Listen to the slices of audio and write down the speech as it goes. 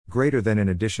Greater than. In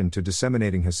addition to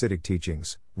disseminating Hasidic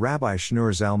teachings, Rabbi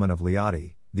Shneur Zalman of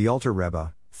Liadi, the Alter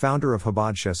Rebbe, founder of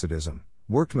Chabad Chassidism,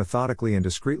 worked methodically and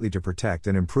discreetly to protect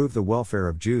and improve the welfare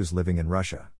of Jews living in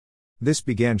Russia. This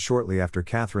began shortly after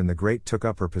Catherine the Great took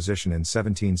up her position in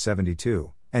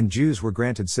 1772, and Jews were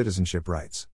granted citizenship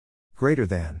rights. Greater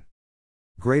than.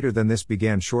 This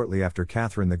began shortly after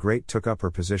Catherine the Great took up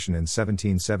her position in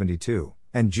 1772,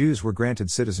 and Jews were granted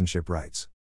citizenship rights.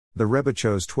 The Rebbe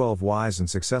chose 12 wise and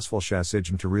successful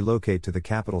Chassidim to relocate to the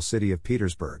capital city of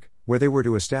Petersburg, where they were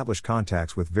to establish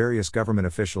contacts with various government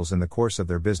officials in the course of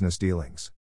their business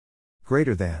dealings.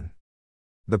 Greater than.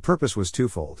 The purpose was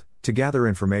twofold: to gather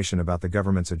information about the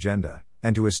government's agenda,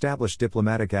 and to establish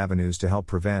diplomatic avenues to help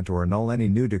prevent or annul any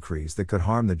new decrees that could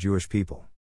harm the Jewish people.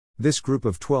 This group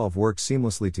of 12 worked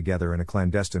seamlessly together in a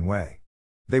clandestine way.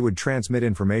 They would transmit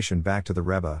information back to the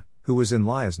Rebbe, who was in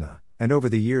Lyazna, and over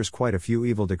the years quite a few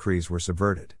evil decrees were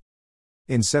subverted.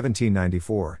 In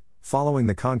 1794, following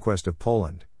the conquest of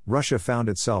Poland, Russia found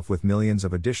itself with millions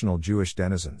of additional Jewish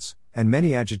denizens, and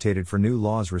many agitated for new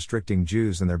laws restricting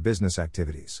Jews and their business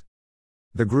activities.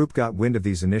 The group got wind of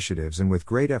these initiatives and with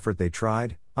great effort they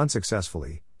tried,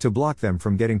 unsuccessfully, to block them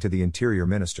from getting to the interior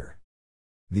minister.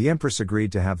 The Empress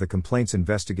agreed to have the complaints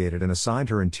investigated and assigned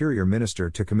her interior minister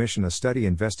to commission a study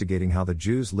investigating how the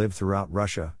Jews lived throughout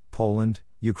Russia, Poland,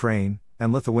 Ukraine,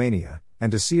 and Lithuania,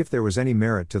 and to see if there was any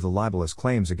merit to the libelous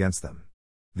claims against them.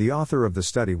 The author of the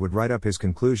study would write up his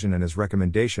conclusion and his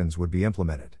recommendations would be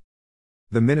implemented.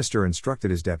 The minister instructed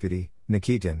his deputy,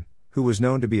 Nikitin, who was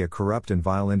known to be a corrupt and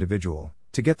vile individual,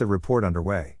 to get the report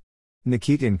underway.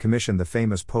 Nikitin commissioned the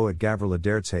famous poet Gavrila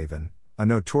Derzhavin, a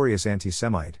notorious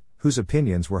anti-Semite, whose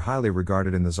opinions were highly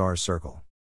regarded in the Tsar's circle.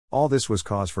 All this was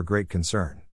cause for great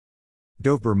concern.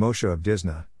 Dovber Moshe of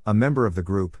Dizna, a member of the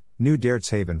group, knew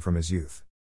Derzhavin from his youth.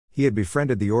 He had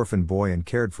befriended the orphan boy and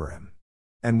cared for him.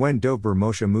 And when Dovber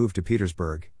Moshe moved to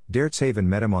Petersburg, Derzhavin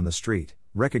met him on the street,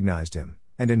 recognized him,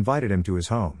 and invited him to his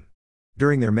home.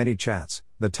 During their many chats,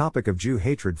 the topic of Jew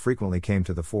hatred frequently came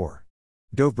to the fore.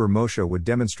 Dovber Moshe would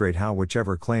demonstrate how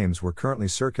whichever claims were currently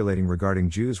circulating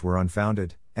regarding Jews were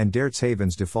unfounded, and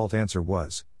Derzhavin's default answer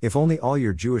was, "If only all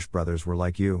your Jewish brothers were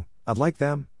like you, I'd like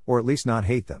them, or at least not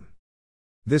hate them."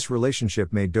 This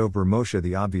relationship made Dovber Moshe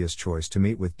the obvious choice to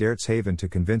meet with Derzhavin to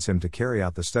convince him to carry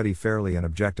out the study fairly and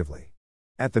objectively.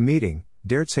 At the meeting,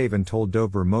 Derzhavin told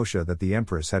Dovber Moshe that the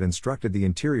Empress had instructed the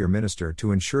interior minister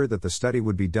to ensure that the study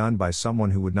would be done by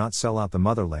someone who would not sell out the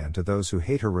motherland to those who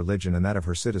hate her religion and that of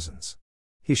her citizens.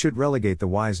 He should relegate the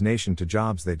wise nation to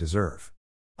jobs they deserve.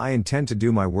 "I intend to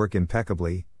do my work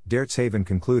impeccably," Derzhavin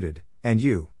concluded, "and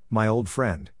you, my old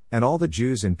friend, and all the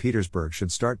Jews in Petersburg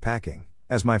should start packing,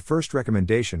 as my first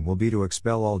recommendation will be to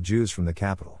expel all Jews from the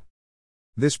capital."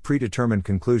 This predetermined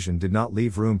conclusion did not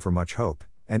leave room for much hope,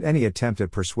 and any attempt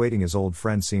at persuading his old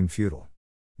friend seemed futile.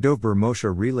 Dovber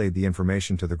Moshe relayed the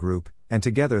information to the group, and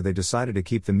together they decided to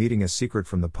keep the meeting a secret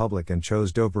from the public and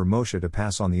chose Dovber Moshe to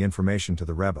pass on the information to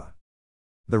the Rebbe.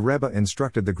 The Rebbe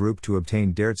instructed the group to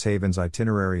obtain Derzhavin's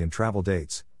itinerary and travel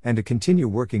dates, and to continue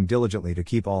working diligently to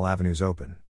keep all avenues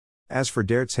open. As for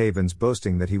Derzhavin's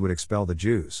boasting that he would expel the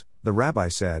Jews, the rabbi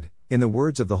said, "In the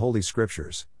words of the Holy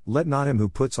Scriptures, let not him who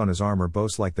puts on his armor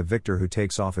boast like the victor who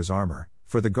takes off his armor,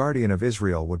 for the guardian of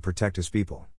Israel would protect his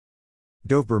people."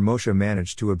 Dovber Moshe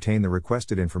managed to obtain the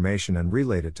requested information and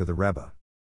relayed it to the Rebbe.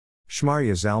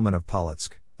 Shmarya Zalman of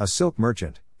Polotsk, a silk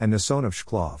merchant, and Nason of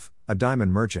Shklov, a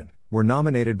diamond merchant, were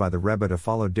nominated by the Rebbe to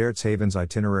follow Derzhavin's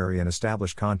itinerary and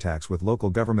establish contacts with local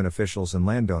government officials and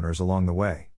landowners along the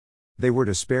way. They were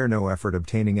to spare no effort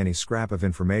obtaining any scrap of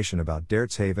information about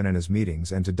Derzhavin and his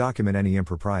meetings and to document any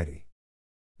impropriety.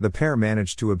 The pair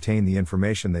managed to obtain the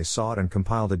information they sought and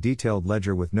compiled a detailed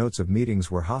ledger with notes of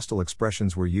meetings where hostile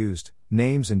expressions were used,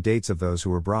 names and dates of those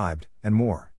who were bribed, and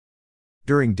more.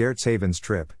 During Derzhavin's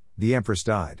trip, the Empress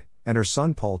died, and her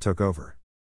son Paul took over.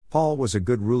 Paul was a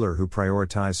good ruler who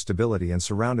prioritized stability and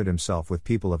surrounded himself with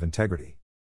people of integrity.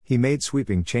 He made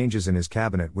sweeping changes in his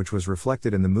cabinet which was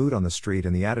reflected in the mood on the street,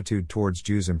 and the attitude towards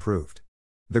Jews improved.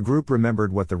 The group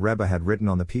remembered what the Rebbe had written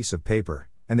on the piece of paper,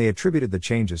 and they attributed the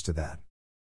changes to that.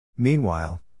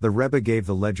 Meanwhile, the Rebbe gave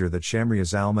the ledger that Shmarya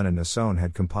Zalman and Nason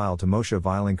had compiled to Moshe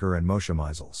Weilinker and Moshe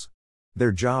Meisels.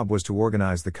 Their job was to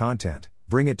organize the content,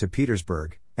 bring it to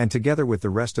Petersburg, and together with the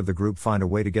rest of the group find a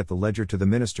way to get the ledger to the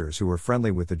ministers who were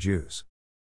friendly with the Jews.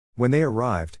 When they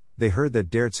arrived, they heard that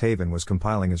Derzhavin was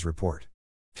compiling his report.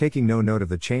 Taking no note of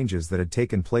the changes that had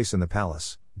taken place in the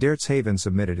palace, Derzhavin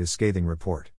submitted his scathing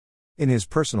report. In his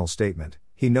personal statement,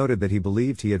 he noted that he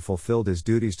believed he had fulfilled his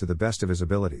duties to the best of his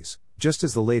abilities, just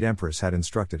as the late Empress had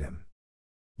instructed him.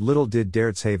 Little did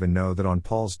Derzhavin know that on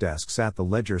Paul's desk sat the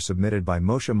ledger submitted by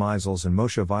Moshe Meisels and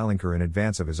Moshe Weilinker in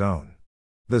advance of his own.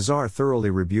 The Tsar thoroughly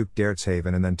rebuked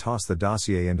Derzhavin and then tossed the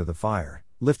dossier into the fire,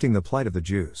 lifting the plight of the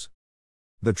Jews.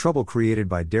 The trouble created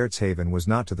by Derzhavin was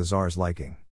not to the Tsar's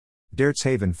liking.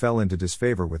 Derzhavin fell into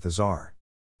disfavor with the Tsar.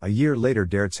 A year later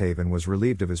Derzhavin was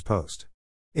relieved of his post.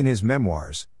 In his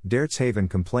memoirs, Derzhavin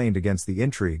complained against the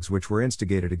intrigues which were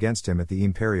instigated against him at the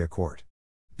Imperia court.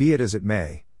 Be it as it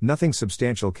may, nothing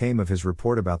substantial came of his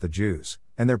report about the Jews,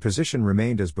 and their position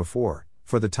remained as before,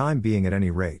 for the time being at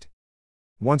any rate.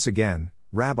 Once again,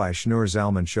 Rabbi Shneur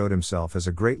Zalman showed himself as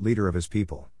a great leader of his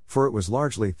people, for it was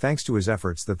largely thanks to his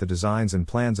efforts that the designs and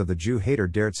plans of the Jew-hater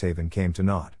Derzhavin came to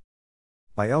naught.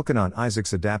 By Elkanan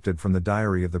Isaacs, adapted from the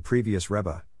diary of the previous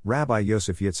Rebbe, Rabbi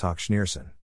Yosef Yitzhak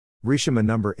Schneerson. Rishima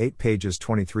number 8, pages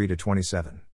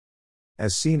 23-27.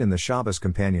 As seen in the Shabbos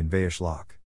Companion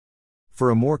Vayishlach. For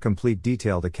a more complete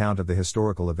detailed account of the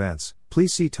historical events,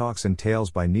 please see Talks and Tales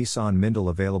by Nissan Mindel,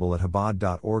 available at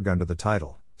Chabad.org under the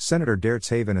title, Senator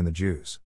Derzhavin and the Jews.